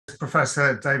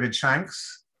Professor David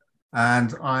Shanks,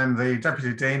 and I'm the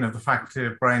Deputy Dean of the Faculty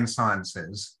of Brain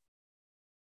Sciences.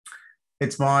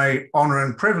 It's my honour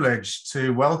and privilege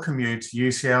to welcome you to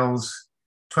UCL's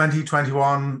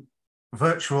 2021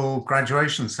 virtual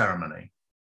graduation ceremony.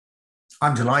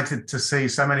 I'm delighted to see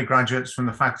so many graduates from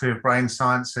the Faculty of Brain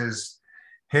Sciences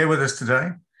here with us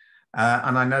today.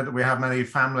 And I know that we have many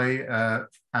family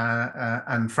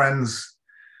and friends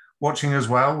watching as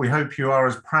well. We hope you are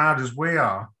as proud as we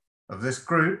are of this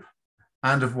group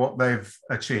and of what they've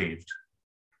achieved.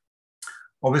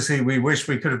 Obviously, we wish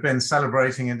we could have been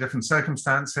celebrating in different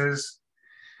circumstances,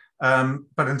 but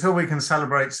until we can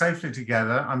celebrate safely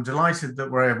together, I'm delighted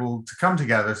that we're able to come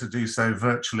together to do so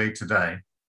virtually today.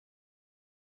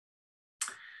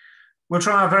 We'll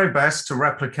try our very best to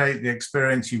replicate the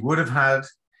experience you would have had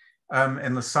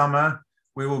in the summer.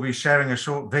 We will be sharing a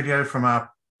short video from our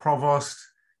provost.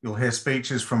 You'll hear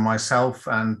speeches from myself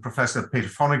and Professor Peter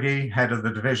Fonagy, head of the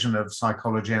Division of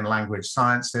Psychology and Language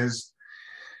Sciences.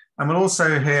 And we'll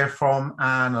also hear from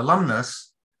an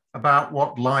alumnus about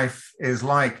what life is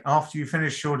like after you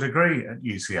finish your degree at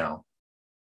UCL.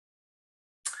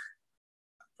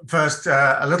 First,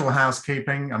 a little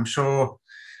housekeeping. I'm sure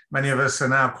many of us are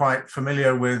now quite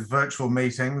familiar with virtual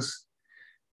meetings.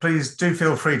 Please do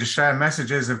feel free to share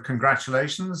messages of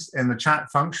congratulations in the chat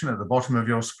function at the bottom of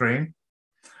your screen.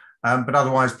 But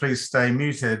otherwise, please stay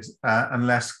muted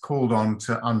unless called on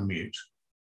to unmute.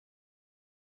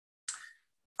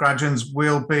 Graduates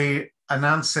will be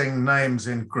announcing names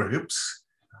in groups.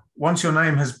 Once your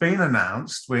name has been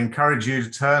announced, we encourage you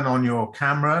to turn on your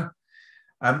camera.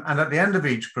 And at the end of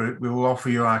each group, we will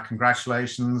offer you our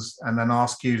congratulations and then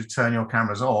ask you to turn your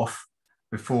cameras off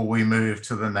before we move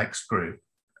to the next group.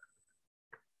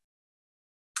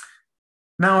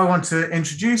 Now I want to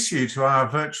introduce you to our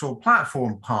virtual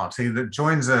platform party that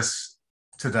joins us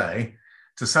today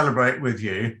to celebrate with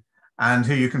you and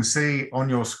who you can see on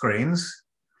your screens.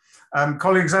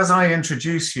 Colleagues, as I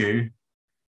introduce you,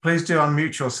 please do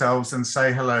unmute yourselves and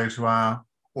say hello to our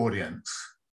audience.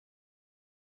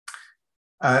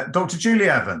 Dr. Julie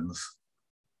Evans.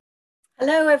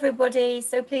 Hello, everybody.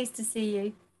 So pleased to see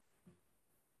you.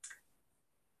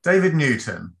 David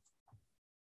Newton.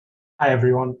 Hi,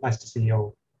 everyone. Nice to see you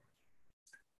all.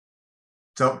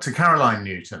 Dr. Caroline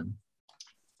Newton.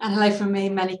 And hello from me.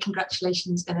 Many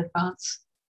congratulations in advance.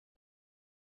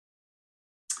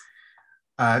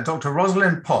 Dr.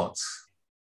 Rosalind Potts.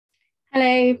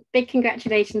 Hello. Big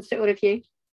congratulations to all of you.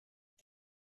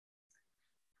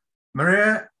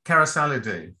 Maria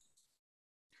Karasalidou.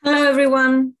 Hello,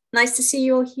 everyone. Nice to see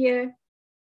you all here.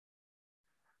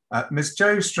 Ms.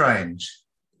 Jo Strange.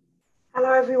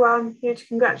 Hello, everyone. Huge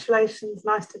congratulations.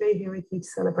 Nice to be here with you to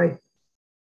celebrate.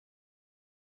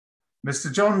 Mr.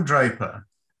 John Draper.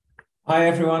 Hi,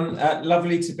 everyone.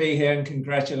 Lovely to be here and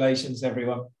congratulations,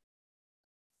 everyone.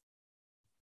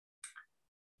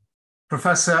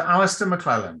 Professor Alistair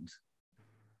McClelland.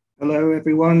 Hello,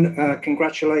 everyone.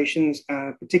 Congratulations,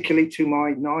 particularly to my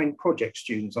 9 project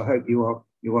students. I hope you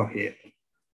are here.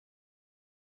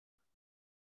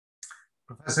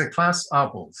 Professor Klaas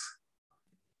Abels.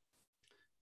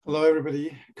 Hello,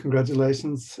 everybody.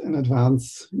 Congratulations in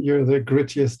advance. You're the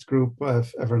grittiest group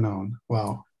I've ever known.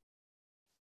 Wow.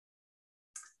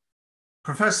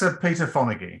 Professor Peter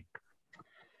Fonagy.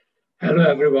 Hello,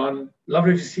 everyone.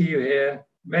 Lovely to see you here.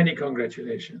 Many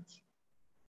congratulations.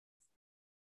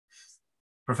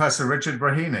 Professor Richard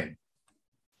Brahini.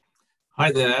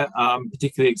 Hi there. I'm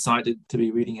particularly excited to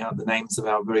be reading out the names of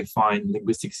our very fine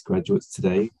linguistics graduates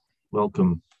today.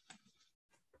 Welcome.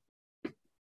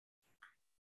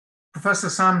 Professor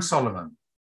Sam Solomon.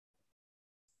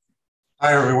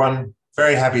 Hi, everyone.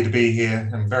 Very happy to be here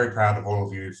and very proud of all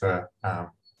of you for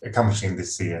accomplishing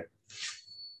this year.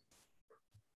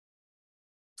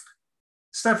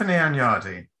 Stephanie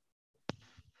Agnardi.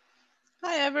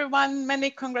 Hi, everyone.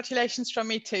 Many congratulations from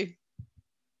me too.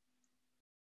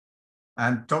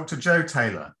 And Dr. Jo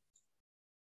Taylor.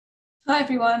 Hi,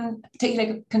 everyone.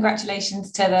 Particularly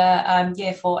congratulations to the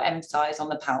Year 4 MSIs on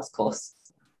the PALS course.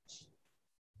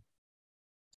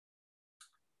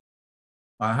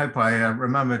 I hope I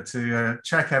remembered to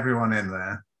check everyone in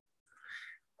there.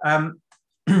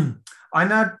 I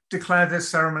now declare this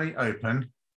ceremony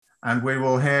open, and we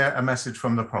will hear a message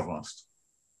from the Provost.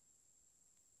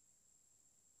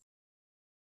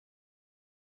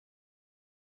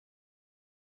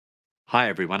 Hi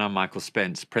everyone, I'm Michael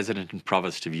Spence, President and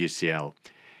Provost of UCL.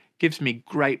 It gives me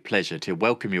great pleasure to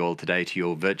welcome you all today to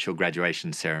your virtual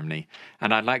graduation ceremony,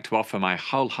 and I'd like to offer my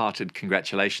wholehearted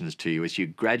congratulations to you as you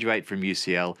graduate from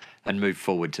UCL and move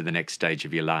forward to the next stage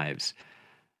of your lives.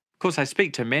 course, I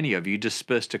speak to many of you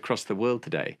dispersed across the world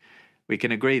today. We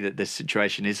can agree that this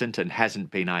situation isn't and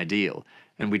hasn't been ideal,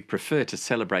 and we'd prefer to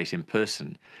celebrate in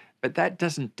person, but that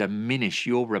doesn't diminish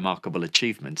your remarkable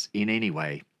achievements in any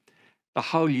way. The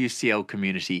whole UCL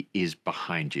community is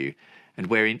behind you, and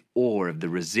we're in awe of the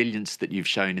resilience that you've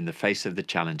shown in the face of the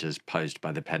challenges posed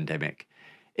by the pandemic.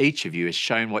 Each of you has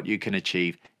shown what you can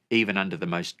achieve even under the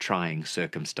most trying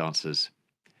circumstances.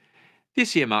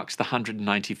 This year marks the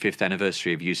 195th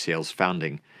anniversary of UCL's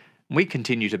founding. We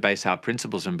continue to base our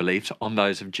principles and beliefs on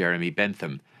those of Jeremy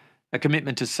Bentham, a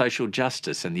commitment to social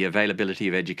justice and the availability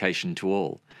of education to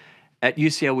all. At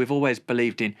UCL, we've always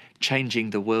believed in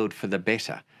changing the world for the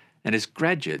better, and as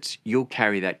graduates, you'll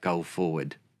carry that goal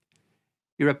forward.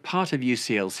 You're a part of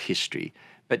UCL's history,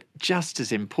 but just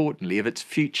as importantly of its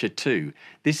future too.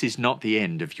 This is not the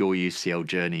end of your UCL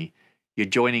journey. You're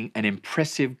joining an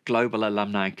impressive global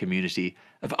alumni community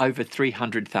of over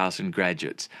 300,000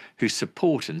 graduates who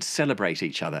support and celebrate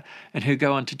each other and who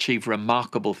go on to achieve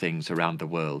remarkable things around the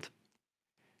world.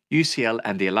 UCL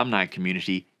and the alumni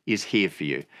community is here for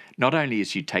you, not only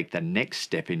as you take the next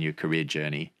step in your career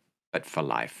journey, but for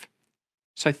life.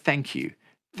 So thank you,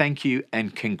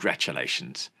 and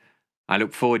congratulations. I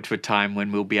look forward to a time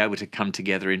when we'll be able to come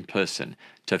together in person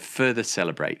to further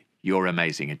celebrate your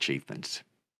amazing achievements.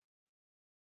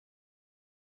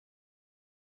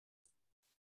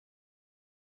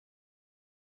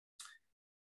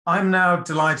 I'm now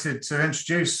delighted to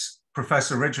introduce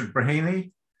Professor Richard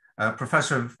Breheny,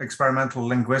 Professor of Experimental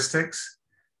Linguistics,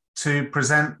 to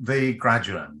present the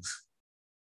graduands.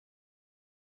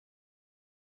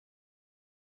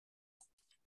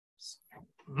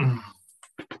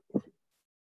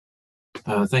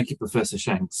 Thank you, Professor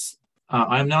Shanks.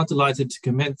 I am now delighted to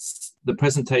commence the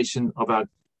presentation of our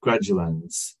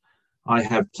graduands. I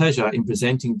have pleasure in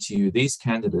presenting to you these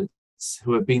candidates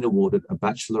who have been awarded a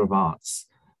Bachelor of Arts.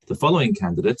 The following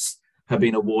candidates have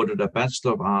been awarded a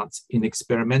Bachelor of Arts in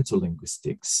Experimental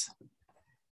Linguistics.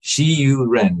 Shiyu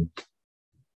Ren,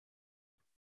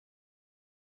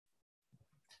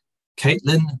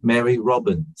 Caitlin Mary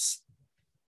Robbins,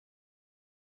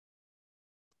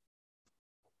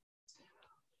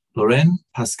 Lorraine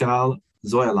Pascal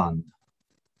Zoyaland,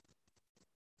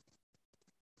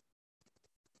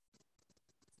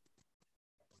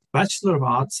 Bachelor of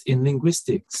Arts in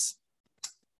Linguistics,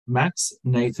 Max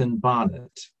Nathan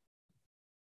Barnett,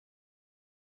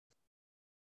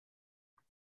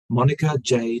 Monica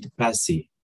Jade Bassi,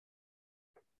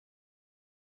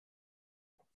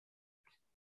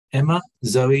 Emma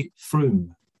Zoe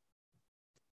Froome,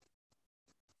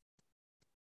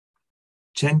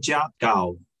 Chenjia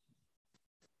Gao,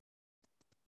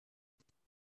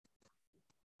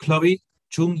 Chloe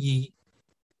Chung Yi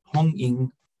Hong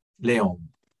Ying Leon,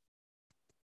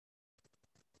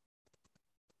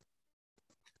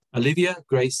 Olivia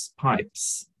Grace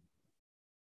Pipes,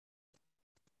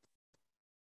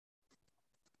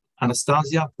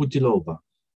 Anastasia Putilova,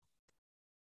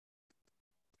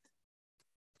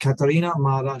 Katarina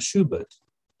Mara Schubert,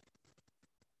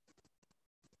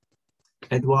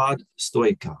 Edward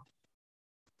Stoica,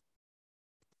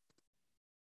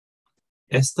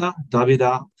 Esther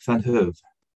Davida van Heuve,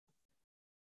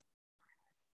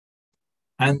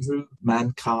 Andrew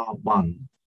Mankar-Wan,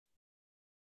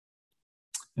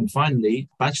 and finally,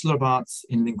 Bachelor of Arts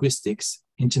in Linguistics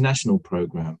International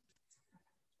Program,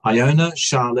 Iona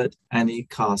Charlotte Annie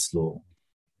Carslaw,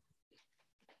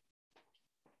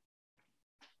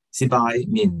 Sibai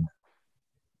Min.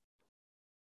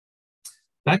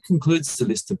 That concludes the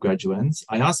list of graduands.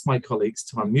 I ask my colleagues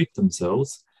to unmute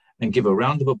themselves and give a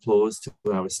round of applause to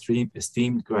our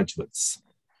esteemed graduates.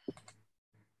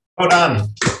 Well done.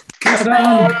 Well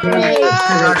done.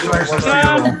 Congratulations to you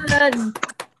all.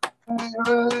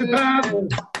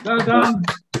 Well done.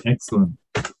 Excellent.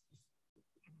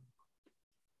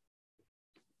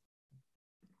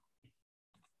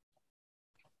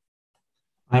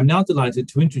 I am now delighted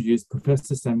to introduce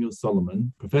Professor Samuel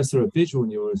Solomon, Professor of Visual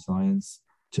Neuroscience,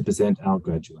 to present our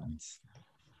graduands.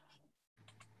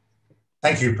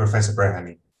 Thank you, Professor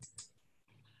Breheny.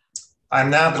 I am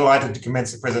now delighted to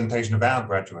commence the presentation of our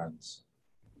graduands.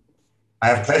 I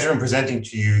have pleasure in presenting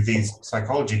to you these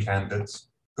psychology candidates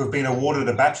who have been awarded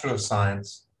a Bachelor of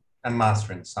Science and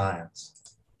Master in Science.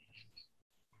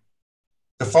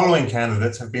 The following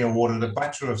candidates have been awarded a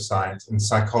Bachelor of Science in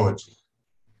Psychology.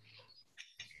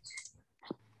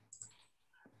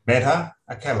 Medha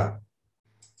Akela,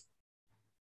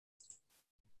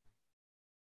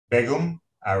 Begum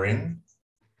Arin,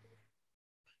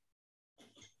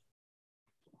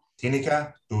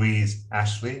 Tinika Louise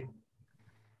Ashley,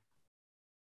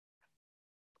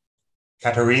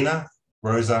 Katarina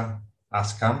Rosa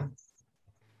Askam,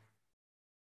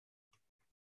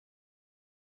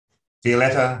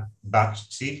 Violetta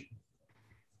Bacci,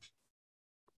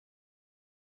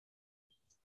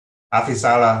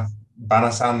 Afisala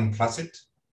Banasan Placid,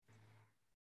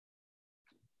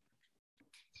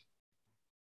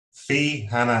 Fee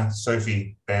Hannah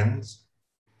Sophie Benz,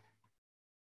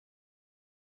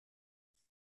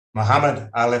 Mohammed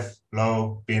Aleph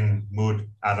Low bin Mud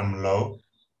Adam Low,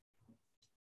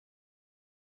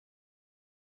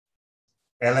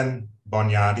 Ellen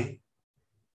Bonyadi,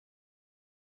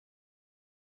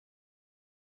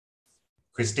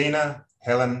 Christina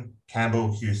Helen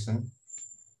Campbell Houston,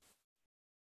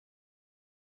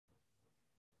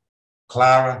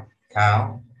 Clara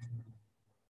Cow,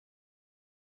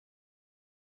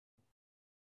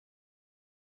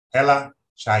 Hella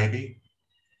Chaibi,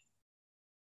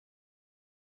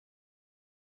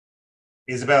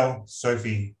 Isabel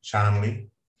Sophie Charnley,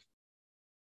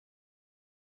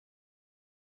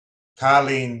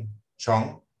 Carlene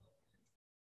Chong,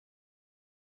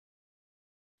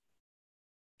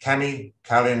 Cami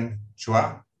Kalin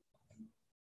Chua,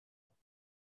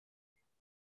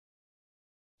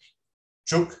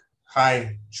 Chuk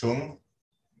Hai Chung,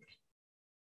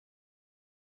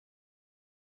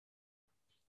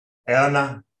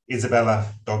 Elena Isabella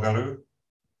Dogalu,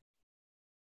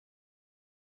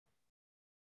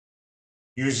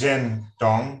 Eugene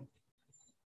Dong,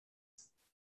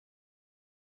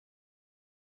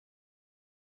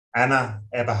 Anna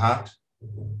Eberhardt,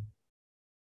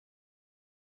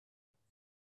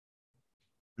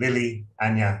 Lily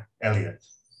Anya Elliott.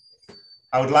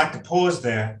 I would like to pause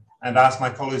there and ask my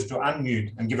colleagues to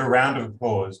unmute and give a round of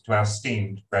applause to our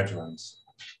esteemed graduates.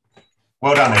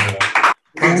 Well done, everyone.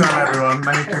 Well done, everyone.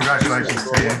 Many congratulations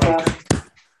to you.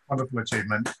 Wonderful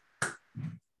achievement.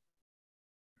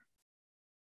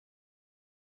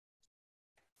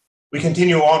 We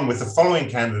continue on with the following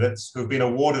candidates who have been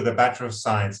awarded a Bachelor of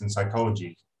Science in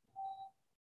Psychology.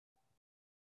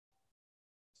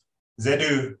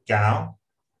 Zedu Gao,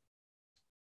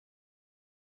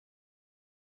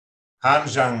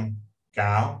 Hanzhang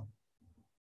Gao,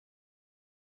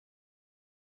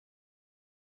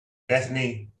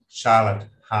 Bethany Charlotte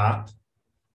Hart,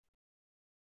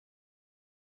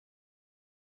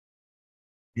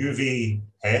 Yuvi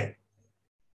He,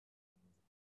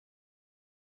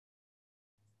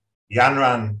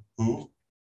 Yanran Hu,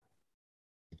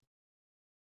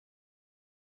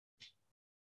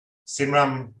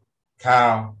 Simram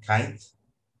Kao Kainth,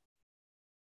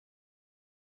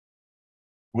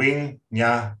 Wing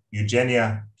Nya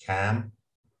Eugenia Cam,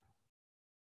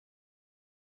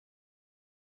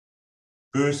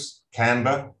 Bruce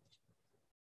Canber,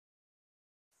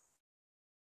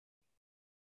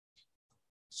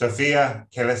 Sophia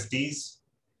Celestis,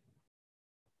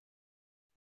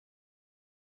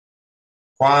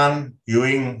 Juan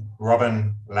Yuing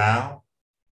Robin Lau,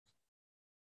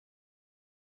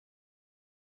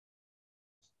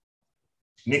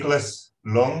 Nicholas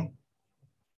Lung,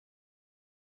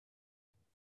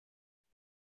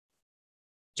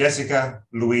 Jessica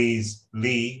Louise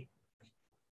Lee,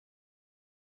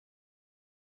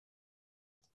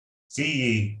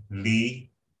 Ziyi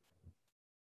Lee,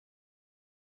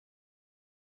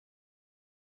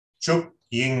 Chuk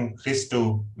Ying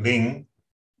Christo Ling,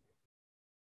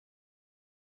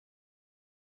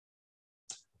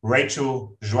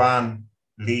 Rachel Juan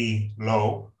Lee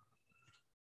Low,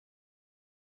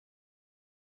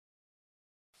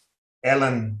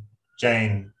 Ellen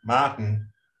Jane Martin,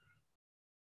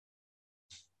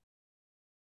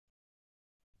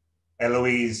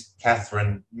 Eloise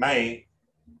Catherine May,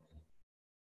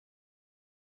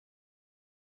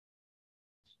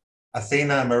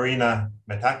 Athena Marina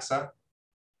Metaxa,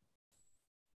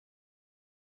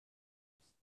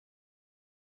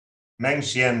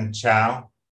 Mengxian Chao,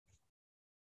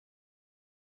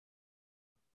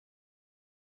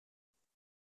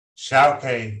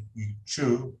 Xiaoke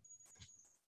Chu,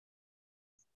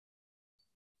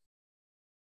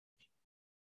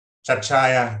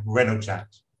 Chachaya Renochat.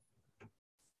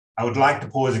 I would like to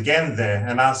pause again there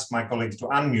and ask my colleagues to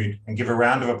unmute and give a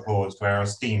round of applause to our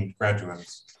esteemed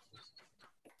graduates.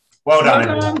 Well done,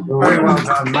 everyone. Very well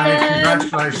done. Many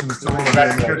congratulations to all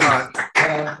of you. Good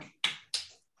luck.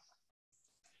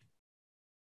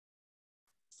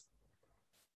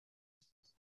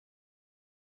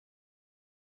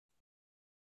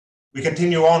 We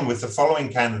continue on with the following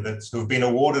candidates who have been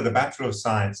awarded a Bachelor of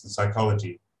Science in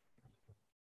Psychology.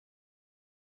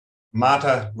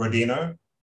 Marta Rodino,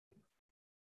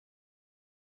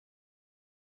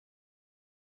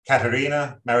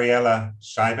 Katerina Mariella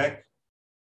Scheibeck,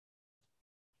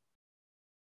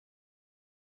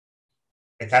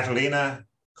 Ekaterina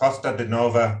Costa de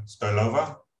Nova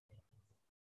Stolova,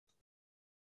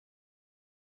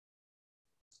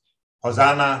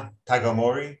 Hosanna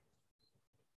Tagamori,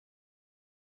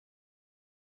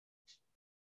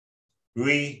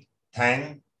 Rui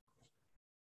Tang,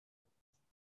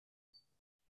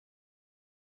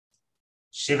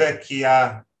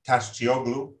 Shivakia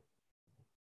Tashchioglu,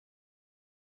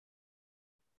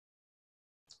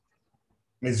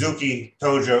 Mizuki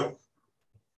Tojo,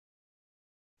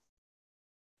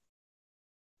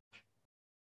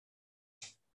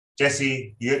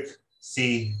 Jesse Yuk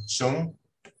Si Chung,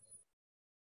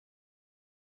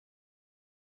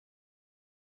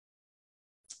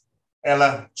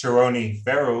 Ella Chironi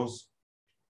Ferrells,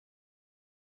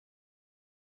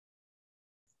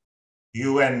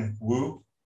 Yuan Wu,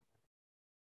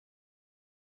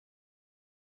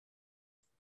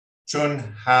 Chun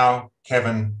Hao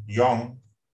Kevin Yong,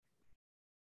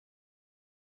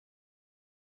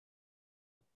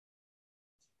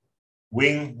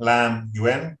 Wing Lam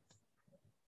Yuen,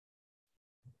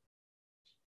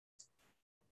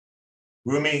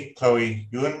 Rumi Chloe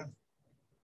Yun,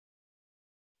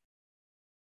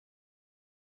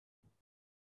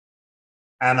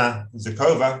 Anna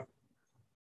Zakova,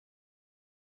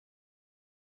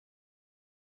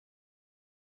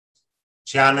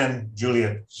 Qianan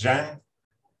Juliet Zhang,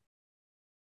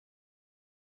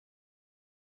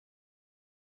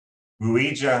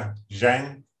 Ruija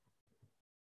Zhang,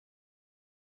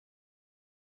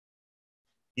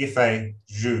 Yifei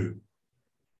Zhu.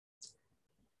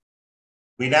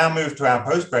 We now move to our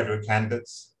postgraduate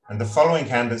candidates, and the following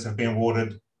candidates have been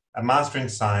awarded a Master in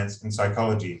Science in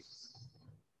Psychology.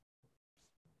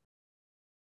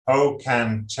 Ho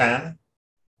Kan Chan,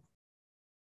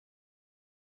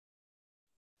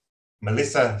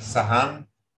 Melissa Sahan,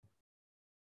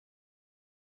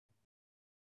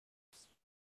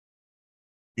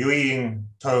 Yuying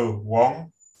To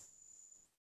Wong,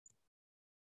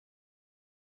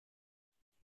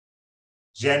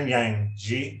 Zhenyang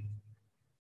Ji,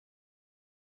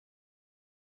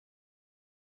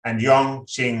 and Yong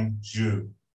Qing Zhu.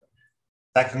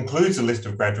 That concludes the list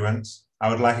of graduates. I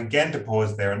would like again to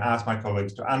pause there and ask my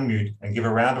colleagues to unmute and give a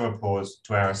round of applause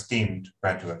to our esteemed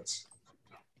graduates.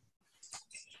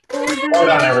 Well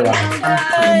done, everyone.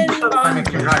 Many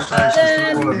congratulations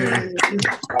to all of you.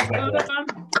 Well done.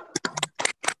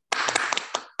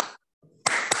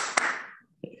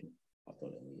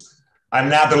 I'm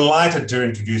now delighted to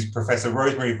introduce Professor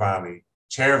Rosemary Varley,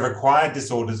 Chair of Acquired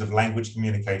Disorders of Language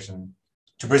Communication,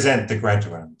 to present the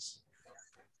graduands.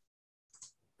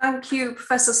 Thank you,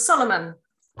 Professor Solomon.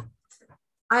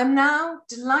 I'm now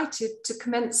delighted to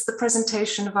commence the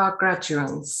presentation of our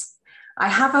graduands. I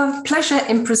have a pleasure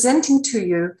in presenting to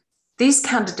you these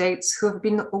candidates who have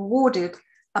been awarded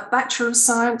a Bachelor of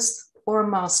Science or a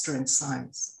Master in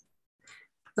Science.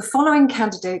 The following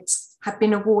candidates have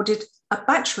been awarded a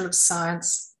Bachelor of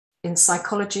Science in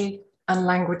Psychology and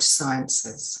Language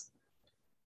Sciences.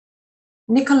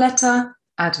 Nicoletta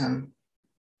Adam,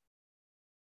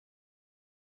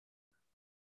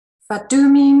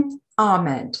 Fadumin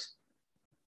Ahmed,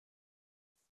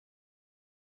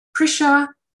 Prisha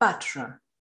Batra,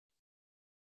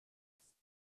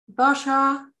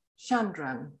 Basha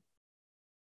Chandran,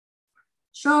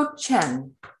 Zhou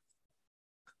Chen,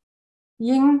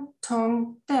 Ying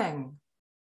Tong Deng,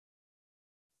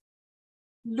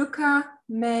 Luca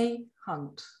May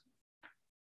Hunt,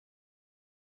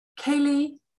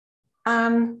 Kaylee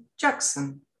Ann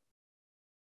Jackson,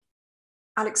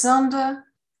 Alexander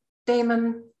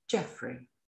Damon Jeffrey,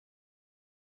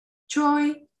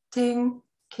 Choi Ting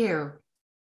Kyo,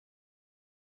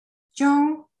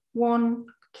 Jong Won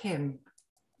Kim,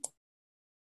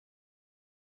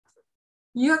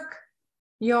 Yuk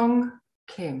Yong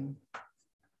Kim,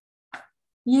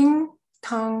 Ying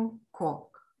Tong Kwok,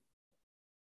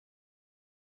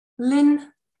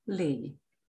 Lin Lee,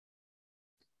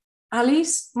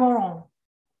 Alice Moran,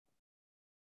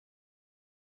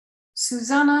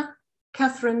 Susanna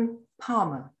Catherine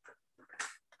Palmer,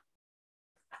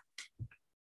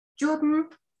 Jordan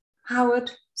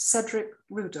Howard Cedric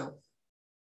Rudolph,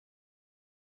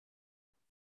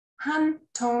 Han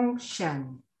Tong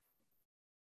Shen,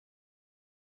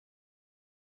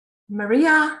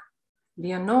 Maria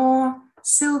Leonor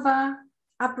Silva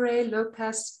Abre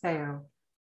Lopez Feo,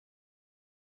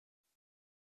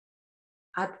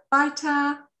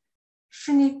 Advaita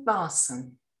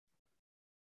Srinivasan,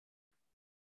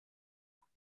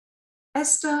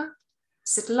 Esther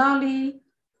Sitlali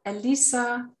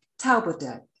Elisa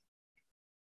Taubodet,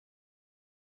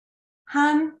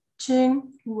 Han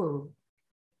Ching Wu,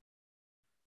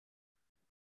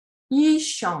 Yi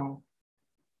Shang,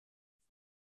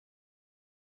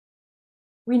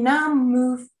 We now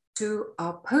move to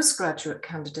our postgraduate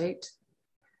candidate.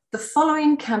 The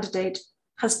following candidate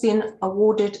has been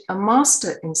awarded a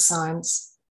Master in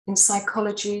Science in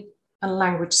Psychology and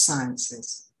Language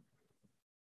Sciences.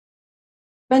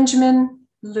 Benjamin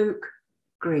Luke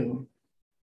Green.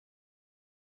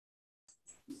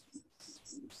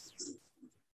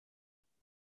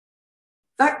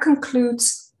 That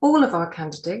concludes all of our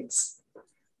candidates.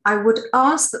 I would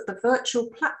ask that the virtual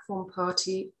platform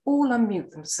party all unmute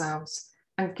themselves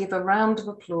and give a round of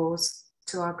applause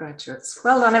to our graduates.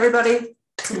 Well done, everybody.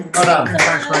 Well done.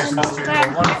 Congratulations to you.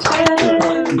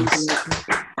 Wonderful.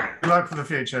 Good luck for the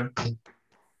future.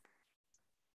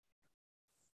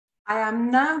 I am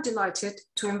now delighted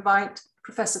to invite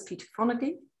Professor Peter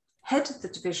Fonagy, Head of the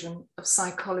Division of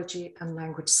Psychology and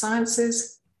Language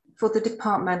Sciences, for the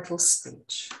departmental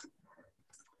speech.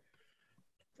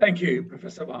 Thank you,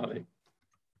 Professor Varley.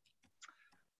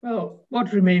 Well,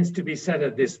 what remains to be said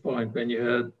at this point when you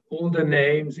heard all the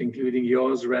names, including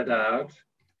yours, read out?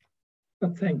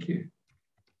 But thank you.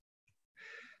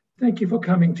 Thank you for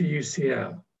coming to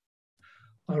UCL,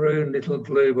 our own little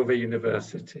globe of a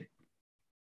university.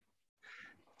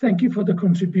 Thank you for the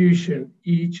contribution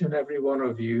each and every one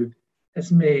of you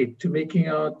has made to making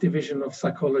our Division of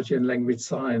Psychology and Language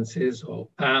Sciences, or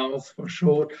PALS for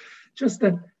short, just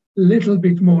that little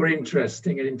bit more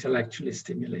interesting and intellectually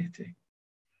stimulating.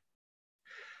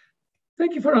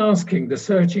 Thank you for asking the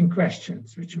searching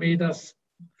questions which made us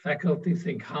faculty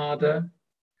think harder.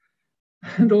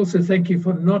 And also thank you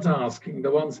for not asking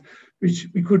the ones which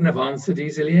we couldn't have answered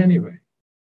easily anyway.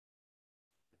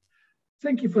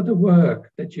 Thank you for the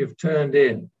work that you've turned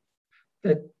in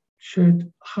that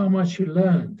showed how much you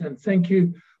learned. And thank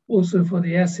you also for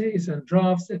the essays and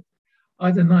drafts that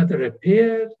either neither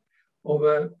appeared or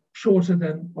were shorter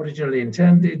than originally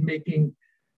intended, making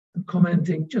and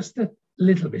commenting just a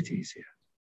little bit easier.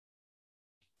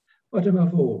 But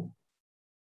above all,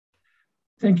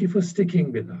 thank you for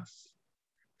sticking with us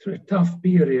through a tough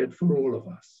period for all of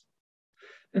us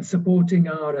and supporting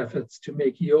our efforts to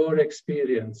make your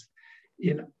experience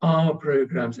in our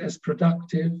programs as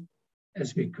productive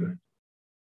as we could.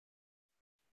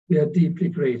 We are deeply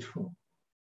grateful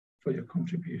for your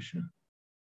contribution.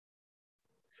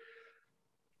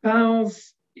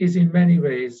 PALS is in many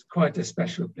ways quite a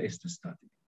special place to study.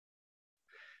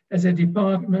 As a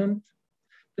department,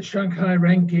 the Shanghai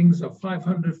rankings of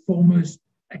 500 foremost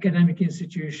academic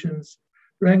institutions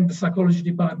ranked the psychology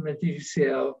department at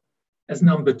UCL as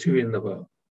 #2 in the world.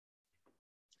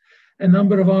 A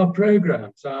number of our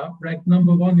programs are ranked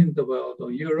 #1 in the world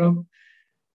or Europe,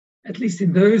 at least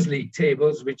in those league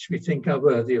tables which we think are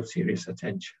worthy of serious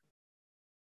attention.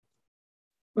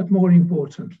 But more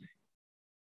importantly,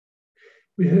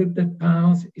 we hope that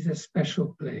PALS is a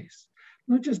special place,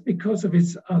 not just because of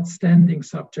its outstanding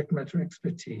subject matter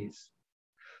expertise,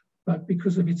 but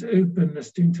because of its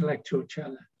openness to intellectual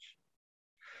challenge,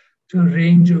 to a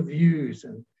range of views,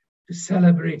 and to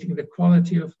celebrating the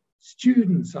quality of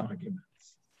students'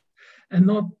 arguments, and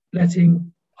not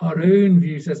letting our own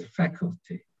views as a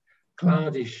faculty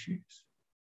cloud issues.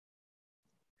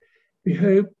 We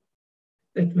hope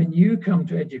that when you come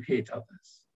to educate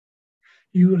others,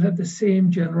 you will have the same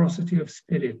generosity of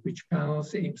spirit which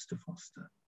PALS aims to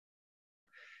foster.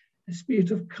 A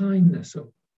spirit of kindness,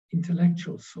 of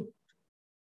intellectual sort.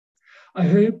 I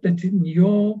hope that in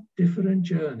your different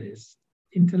journeys,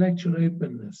 intellectual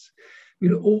openness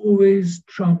will always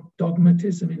trump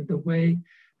dogmatism in the way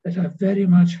that I very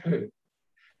much hope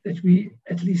that we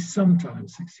at least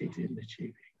sometimes succeed in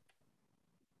achieving.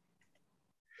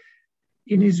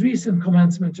 In his recent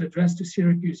commencement address to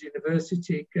Syracuse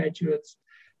University graduates,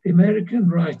 the American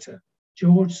writer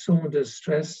George Saunders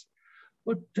stressed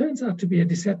what turns out to be a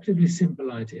deceptively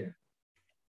simple idea: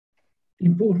 the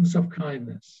importance of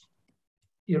kindness.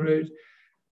 He wrote,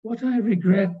 "What I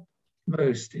regret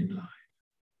most in life,"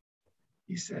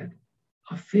 he said,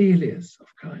 "are failures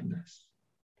of kindness.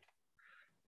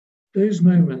 Those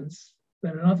moments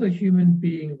when another human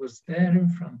being was there in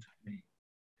front of me,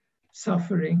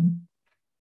 suffering,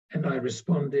 and I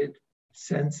responded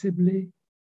sensibly,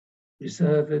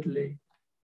 reservedly,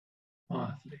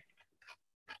 mildly."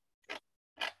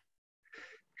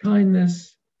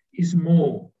 Kindness is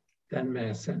more than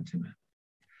mere sentiment.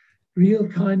 Real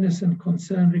kindness and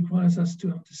concern requires us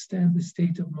to understand the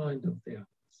state of mind of the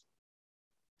others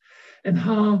and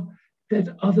how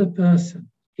that other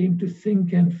person came to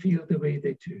think and feel the way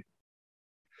they do,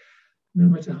 no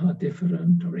matter how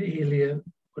different or alien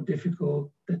or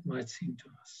difficult that might seem to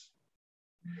us.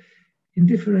 In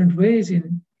different ways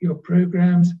in your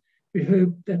programs, we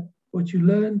hope that what you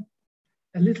learn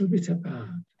a little bit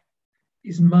about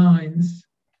is minds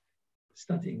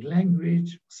studying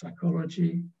language,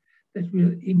 psychology, that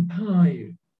will empower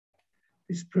you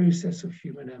this process of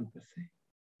human empathy.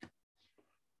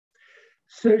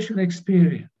 Social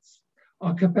experience,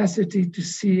 our capacity to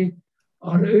see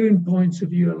our own points of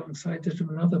view alongside that of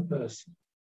another person,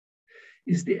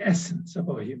 is the essence of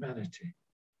our humanity.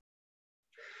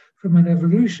 From an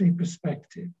evolutionary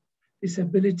perspective, this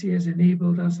ability has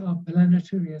enabled us our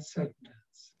planetary ascendance.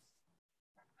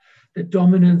 The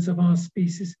dominance of our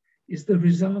species is the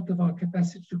result of our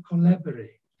capacity to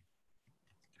collaborate,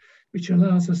 which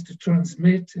allows us to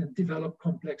transmit and develop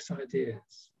complex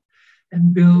ideas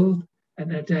and build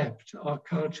and adapt our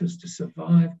cultures to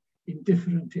survive in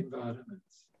different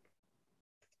environments.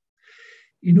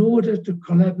 In order to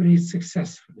collaborate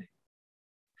successfully,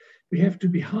 we have to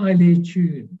be highly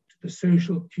attuned to the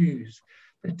social cues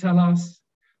that tell us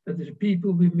that the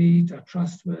people we meet are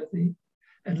trustworthy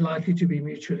and likely to be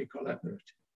mutually collaborative.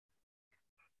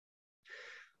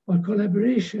 While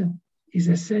collaboration is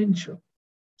essential,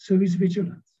 so is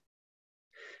vigilance.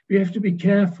 We have to be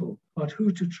careful about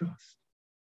who to trust.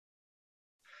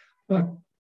 But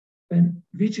when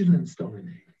vigilance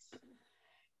dominates,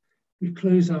 we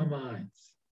close our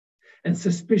minds, and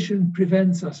suspicion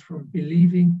prevents us from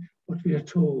believing what we are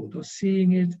told or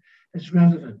seeing it as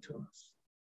relevant to us.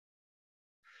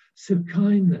 So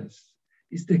kindness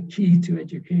is the key to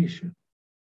education.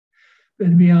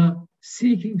 When we are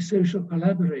seeking social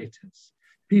collaborators,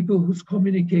 people whose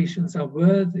communications are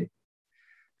worthy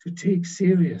to take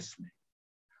seriously,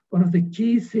 one of the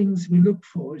key things we look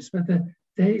for is whether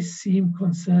they seem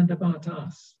concerned about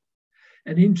us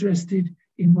and interested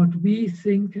in what we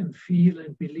think and feel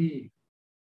and believe,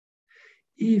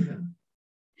 even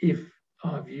if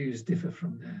our views differ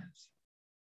from theirs.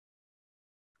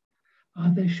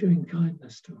 Are they showing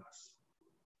kindness to us?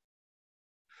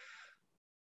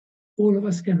 All of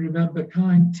us can remember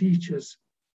kind teachers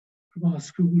from our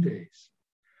school days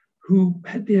who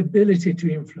had the ability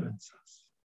to influence us.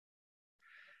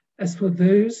 As for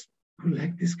those who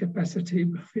lack this capacity,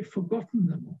 we've forgotten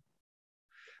them all,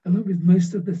 along with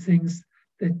most of the things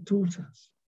they taught us.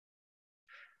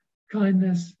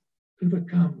 Kindness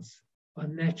overcomes our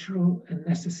natural and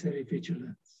necessary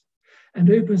vigilance and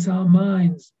opens our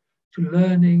minds to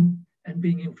learning and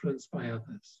being influenced by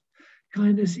others.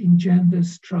 Kindness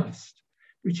engenders trust,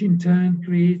 which in turn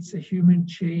creates a human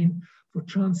chain for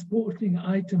transporting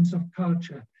items of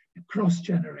culture across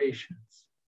generations.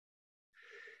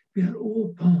 We are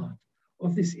all part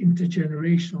of this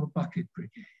intergenerational bucket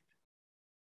brigade.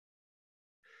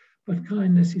 But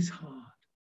kindness is hard.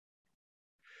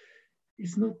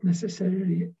 It's not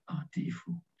necessarily our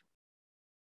default.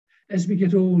 As we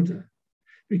get older,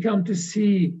 we come to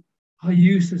see how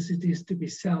useless it is to be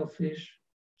selfish,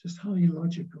 just how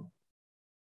illogical.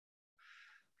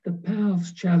 The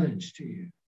PALS challenge to you: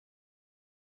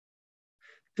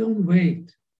 don't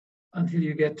wait until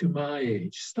you get to my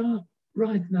age. Start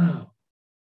right now.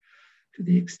 To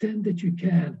the extent that you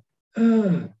can,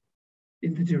 err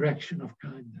in the direction of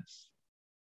kindness.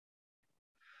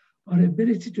 Our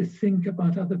ability to think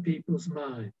about other people's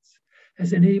minds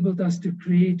has enabled us to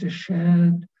create a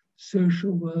shared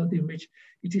social world in which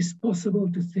it is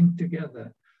possible to think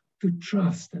together, to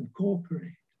trust and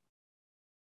cooperate.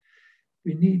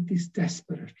 We need this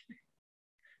desperately,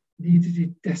 needed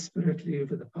it desperately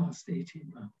over the past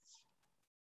 18 months.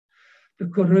 The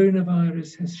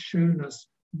coronavirus has shown us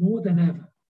more than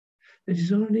ever that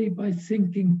it's only by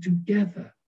thinking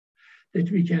together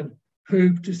that we can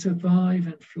hope to survive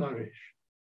and flourish.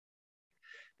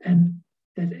 And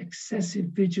that excessive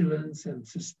vigilance and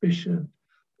suspicion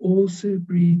also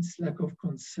breeds lack of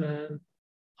concern,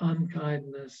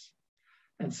 unkindness,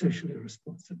 and social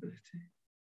irresponsibility.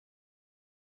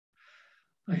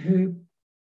 I hope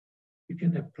you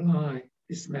can apply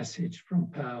this message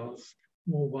from PALS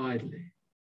more widely,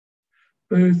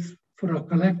 both for our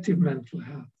collective mental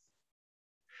health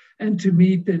and to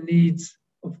meet the needs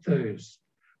of those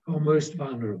who are most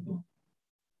vulnerable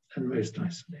and most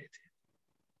isolated.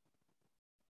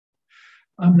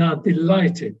 I'm now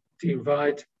delighted to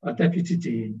invite our Deputy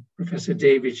Dean, Professor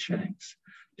David Shanks,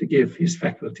 to give his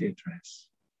faculty address.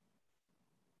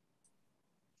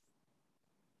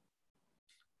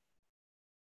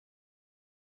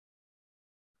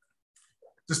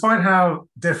 Despite how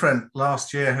different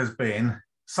last year has been,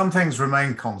 some things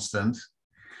remain constant.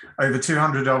 Over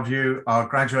 200 of you are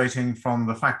graduating from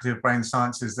the Faculty of Brain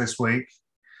Sciences this week,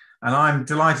 and I'm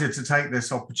delighted to take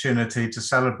this opportunity to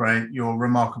celebrate your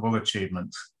remarkable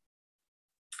achievements.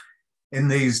 In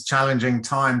these challenging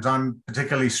times, I'm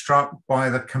particularly struck by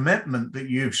the commitment that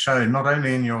you've shown, not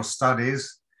only in your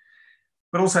studies,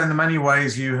 but also in the many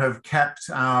ways you have kept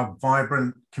our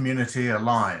vibrant community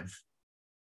alive.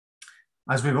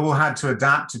 As we've all had to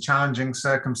adapt to challenging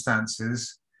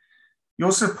circumstances,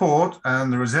 your support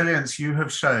and the resilience you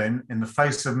have shown in the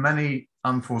face of many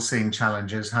unforeseen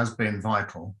challenges has been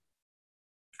vital.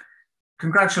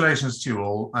 Congratulations to you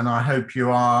all, and I hope you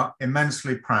are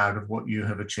immensely proud of what you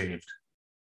have achieved.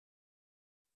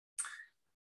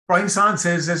 Brain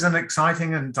Sciences is an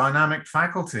exciting and dynamic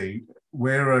faculty.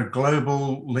 We're a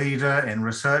global leader in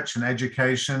research and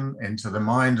education into the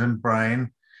mind and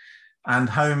brain, and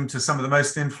home to some of the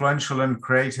most influential and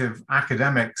creative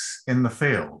academics in the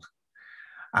field.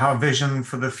 Our vision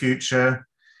for the future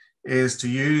is to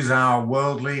use our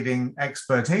world-leading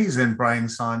expertise in brain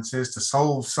sciences to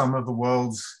solve some of the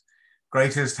world's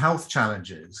greatest health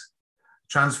challenges,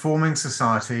 transforming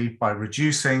society by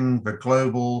reducing the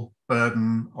global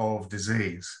burden of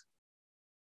disease.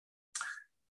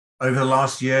 Over the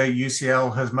last year,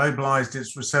 UCL has mobilized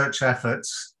its research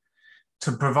efforts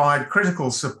to provide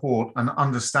critical support and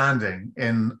understanding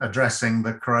in addressing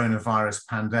the coronavirus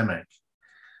pandemic.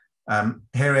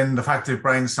 Here in the Faculty of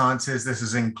Brain Sciences, this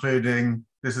has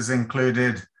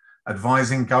included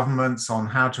advising governments on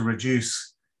how to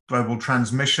reduce global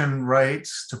transmission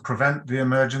rates to prevent the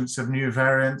emergence of new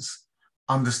variants,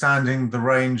 understanding the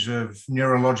range of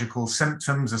neurological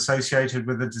symptoms associated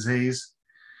with the disease,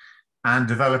 and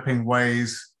developing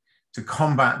ways to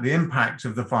combat the impact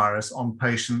of the virus on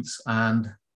patients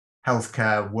and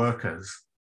healthcare workers.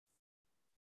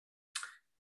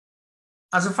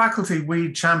 As a faculty,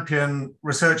 we champion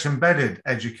research-embedded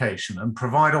education and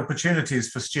provide opportunities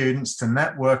for students to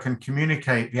network and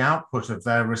communicate the output of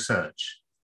their research.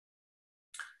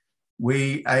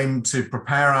 We aim to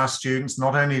prepare our students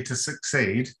not only to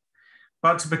succeed,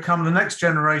 but to become the next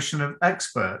generation of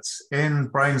experts in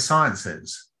brain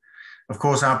sciences. Of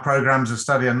course, our programs of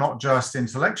study are not just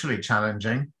intellectually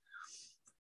challenging,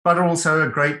 but are also a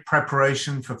great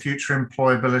preparation for future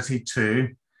employability too.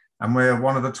 And we're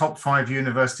one of the top 5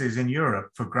 universities in Europe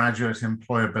for graduate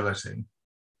employability.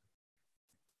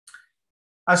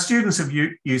 As students of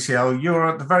UCL, you're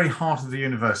at the very heart of the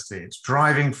university, its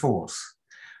driving force.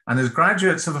 And as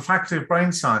graduates of the Faculty of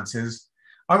Brain Sciences,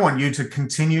 I want you to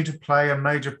continue to play a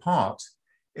major part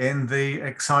in the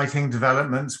exciting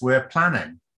developments we're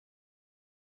planning.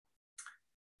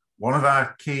 One of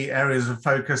our key areas of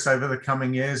focus over the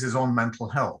coming years is on mental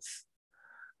health.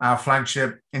 Our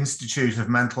flagship Institute of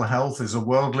Mental Health is a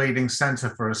world-leading center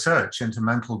for research into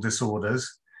mental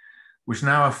disorders, which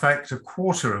now affect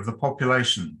 1/4 of the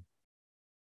population.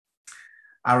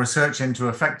 Our research into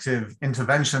effective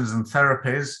interventions and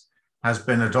therapies has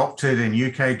been adopted in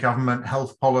UK government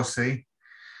health policy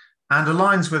and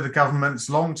aligns with the government's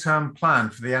long-term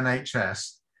plan for the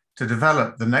NHS to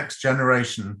develop the next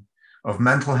generation of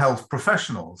mental health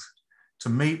professionals to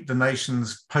meet the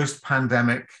nation's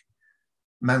post-pandemic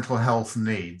mental health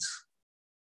needs.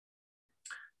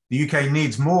 The UK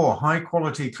needs more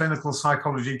high-quality clinical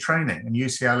psychology training, and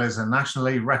UCL is a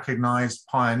nationally recognized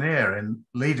pioneer in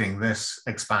leading this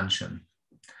expansion.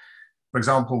 For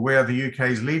example, we are the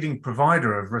UK's leading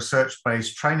provider of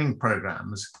research-based training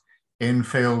programs in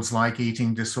fields like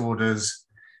eating disorders,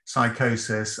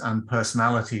 psychosis, and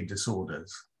personality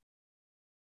disorders.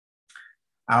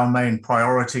 Our main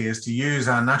priority is to use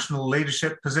our national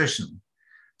leadership position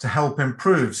to help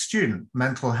improve student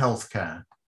mental health care.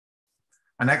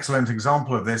 An excellent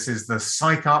example of this is the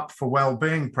Psych Up for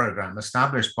Wellbeing program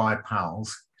established by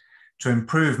PALS to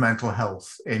improve mental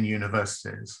health in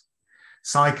universities.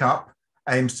 Psych Up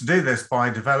aims to do this by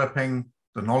developing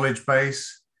the knowledge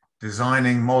base,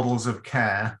 designing models of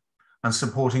care, and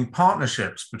supporting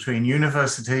partnerships between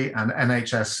university and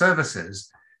NHS services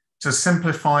to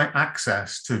simplify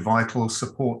access to vital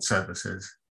support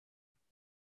services.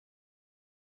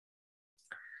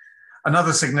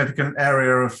 Another significant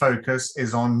area of focus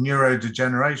is on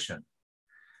neurodegeneration.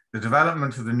 The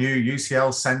development of the new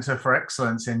UCL Centre for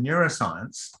Excellence in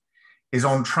Neuroscience is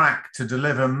on track to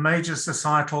deliver major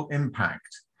societal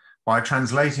impact by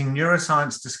translating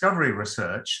neuroscience discovery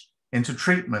research into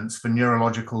treatments for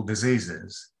neurological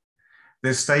diseases.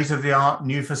 This state-of-the-art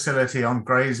new facility on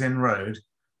Gray's Inn Road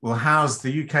will house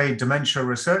the UK Dementia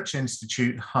Research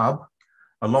Institute hub,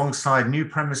 alongside new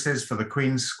premises for the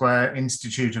Queen's Square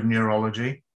Institute of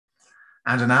Neurology,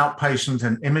 and an outpatient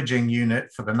and imaging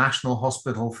unit for the National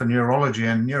Hospital for Neurology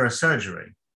and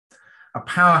Neurosurgery, a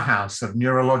powerhouse of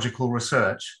neurological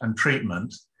research and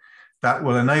treatment that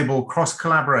will enable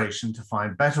cross-collaboration to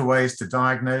find better ways to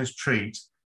diagnose, treat,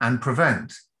 and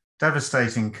prevent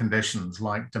devastating conditions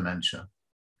like dementia.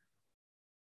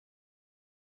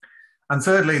 And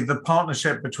thirdly, the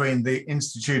partnership between the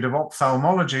Institute of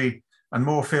Ophthalmology and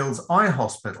Moorfields Eye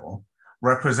Hospital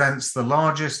represents the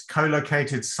largest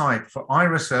co-located site for eye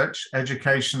research,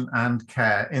 education and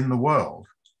care in the world.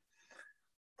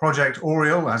 Project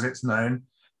Oriel, as it's known,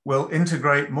 will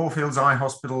integrate Moorfields Eye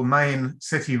Hospital main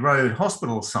City Road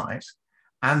hospital site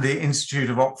and the Institute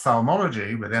of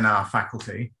Ophthalmology within our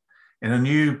faculty in a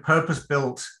new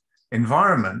purpose-built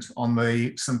environment on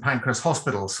the St Pancras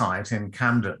Hospital site in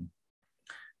Camden.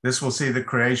 This will see the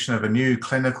creation of a new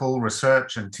clinical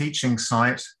research and teaching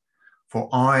site for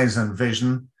eyes and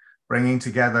vision, bringing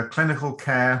together clinical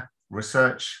care,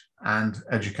 research, and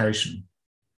education.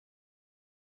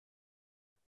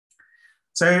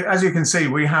 So as you can see,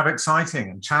 we have exciting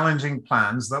and challenging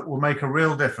plans that will make a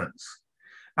real difference.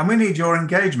 And we need your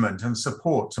engagement and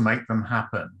support to make them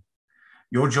happen.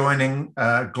 You're joining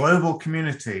a global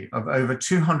community of over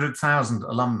 200,000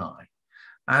 alumni.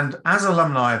 And as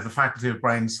alumni of the Faculty of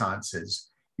Brain Sciences,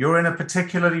 you're in a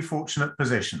particularly fortunate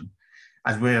position,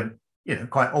 as we're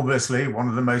quite obviously one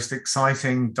of the most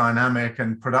exciting, dynamic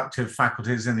and productive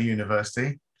faculties in the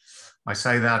university. I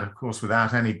say that, of course,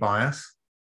 without any bias.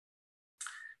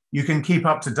 You can keep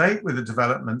up to date with the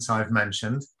developments I've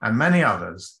mentioned and many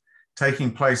others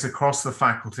taking place across the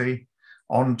faculty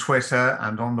on Twitter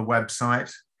and on the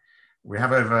website. We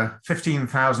have over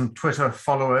 15,000 Twitter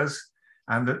followers,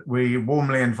 and we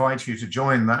warmly invite you to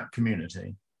join that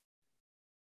community.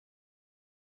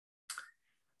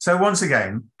 So once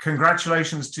again,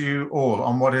 congratulations to you all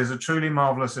on what is a truly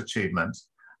marvelous achievement,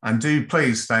 and do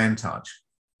please stay in touch.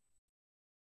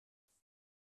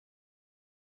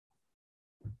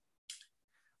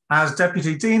 As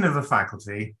Deputy Dean of the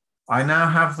faculty, I now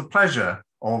have the pleasure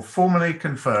of formally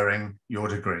conferring your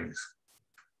degrees.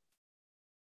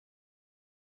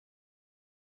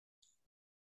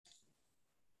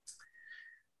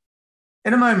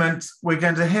 In a moment, we're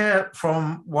going to hear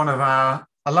from one of our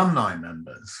alumni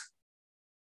members.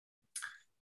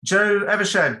 Joe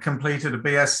Evershed completed a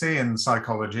BSc in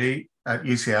psychology at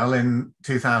UCL in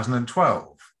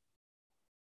 2012.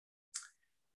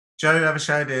 Joe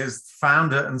Evershed is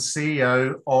founder and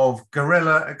CEO of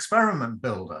Gorilla Experiment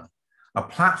Builder, a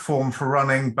platform for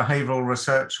running behavioral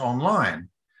research online,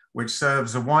 which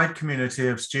serves a wide community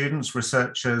of students,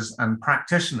 researchers, and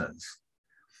practitioners.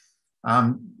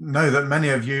 Know that many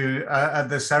of you at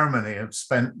this ceremony have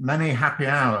spent many happy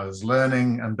hours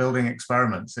learning and building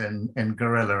experiments in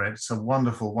Gorilla. It's a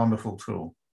wonderful, wonderful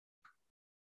tool.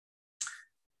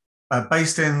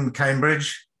 Based in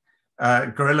Cambridge,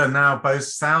 Gorilla now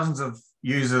boasts thousands of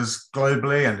users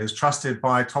globally and is trusted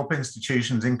by top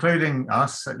institutions, including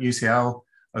us at UCL,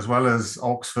 as well as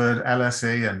Oxford,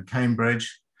 LSE, and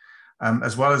Cambridge,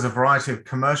 as well as a variety of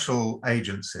commercial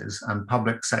agencies and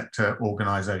public sector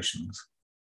organizations.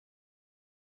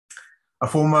 A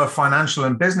former financial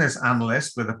and business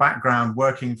analyst with a background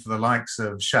working for the likes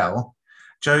of Shell,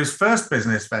 Joe's first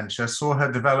business venture saw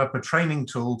her develop a training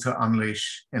tool to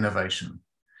unleash innovation.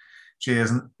 She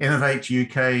is an Innovate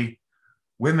UK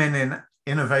Women in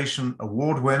Innovation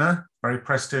Award winner, very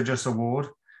prestigious award,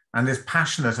 and is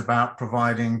passionate about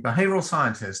providing behavioral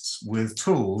scientists with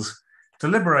tools to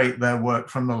liberate their work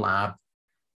from the lab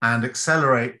and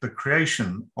accelerate the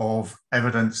creation of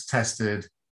evidence-tested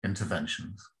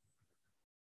interventions.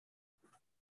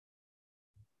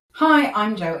 Hi,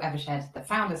 I'm Joe Evershed, the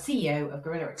founder CEO of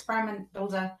Gorilla Experiment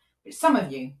Builder, which some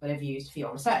of you will have used for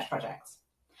your research projects.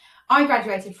 I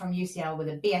graduated from UCL with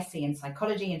a BSc in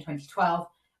psychology in 2012.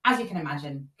 As you can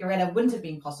imagine, Gorilla wouldn't have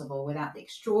been possible without the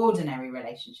extraordinary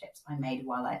relationships I made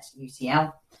while at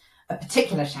UCL. A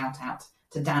particular shout out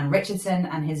to Dan Richardson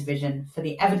and his vision for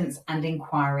the evidence and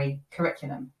inquiry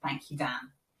curriculum. Thank you, Dan.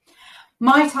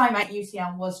 My time at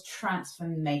UCL was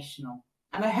transformational,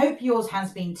 and I hope yours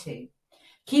has been too.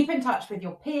 Keep in touch with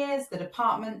your peers, the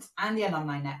department, and the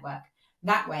alumni network.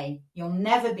 That way, you'll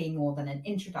never be more than an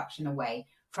introduction away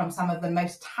from some of the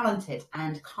most talented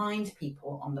and kind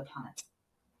people on the planet.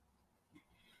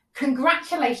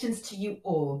 Congratulations to you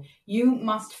all. You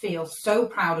must feel so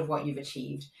proud of what you've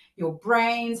achieved. Your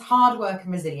brains, hard work,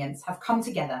 and resilience have come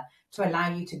together to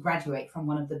allow you to graduate from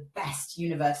one of the best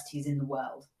universities in the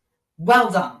world. Well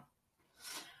done.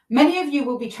 Many of you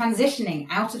will be transitioning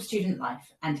out of student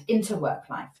life and into work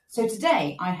life. So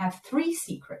today I have 3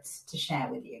 secrets to share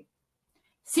with you.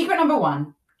 Secret number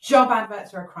 1, job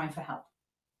adverts are a cry for help.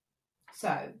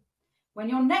 So when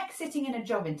you're next sitting in a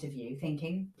job interview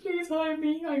thinking, please hire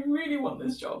me, I really want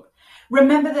this job,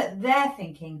 remember that they're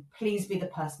thinking, please be the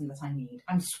person that I need.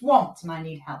 I'm swamped and I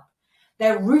need help.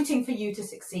 They're rooting for you to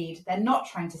succeed. They're not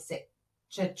trying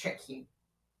to trick you.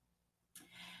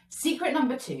 Secret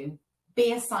number 2,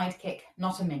 be a sidekick,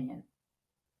 not a minion.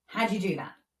 How do you do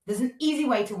that? There's an easy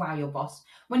way to wow your boss.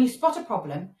 When you spot a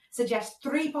problem, suggest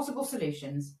 3 possible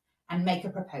solutions and make a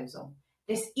proposal.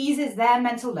 This eases their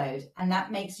mental load and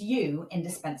that makes you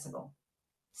indispensable.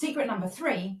 Secret number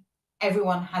 3,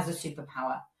 everyone has a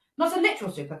superpower. Not a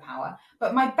literal superpower,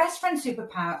 but my best friend's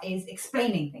superpower is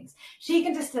explaining things. She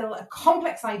can distill a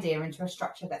complex idea into a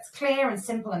structure that's clear and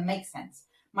simple and makes sense.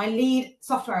 My lead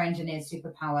software engineer's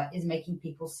superpower is making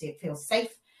people feel safe,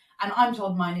 and I'm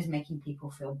told mine is making people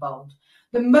feel bold.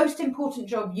 The most important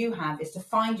job you have is to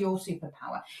find your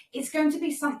superpower. It's going to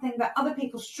be something that other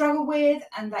people struggle with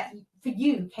and that for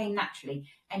you came naturally,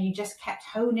 and you just kept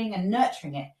honing and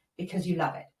nurturing it because you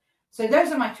love it. So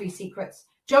those are my 3 secrets.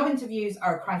 Job interviews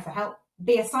are a cry for help,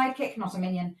 be a sidekick, not a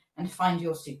minion, and find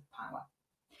your superpower.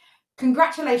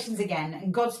 Congratulations again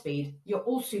and Godspeed. You're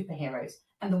all superheroes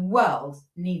and the world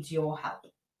needs your help.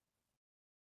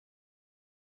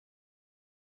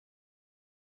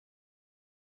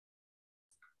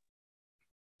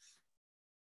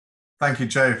 Thank you,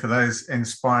 Jo, for those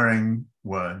inspiring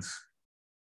words.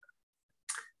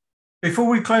 Before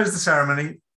we close the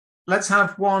ceremony, let's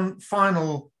have one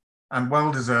final and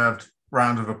well-deserved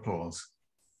round of applause.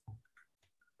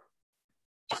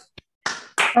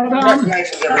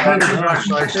 Congratulations, everyone.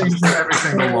 Congratulations to every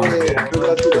single one of you.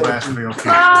 All the best for your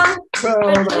future.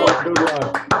 Good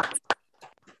luck.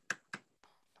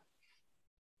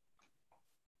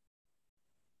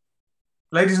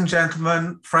 Ladies and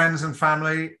gentlemen, friends and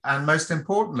family, and most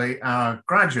importantly, our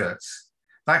graduates,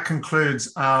 that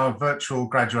concludes our virtual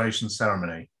graduation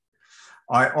ceremony.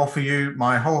 I offer you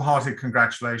my wholehearted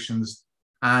congratulations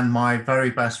and my very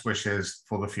best wishes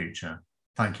for the future.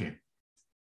 Thank you.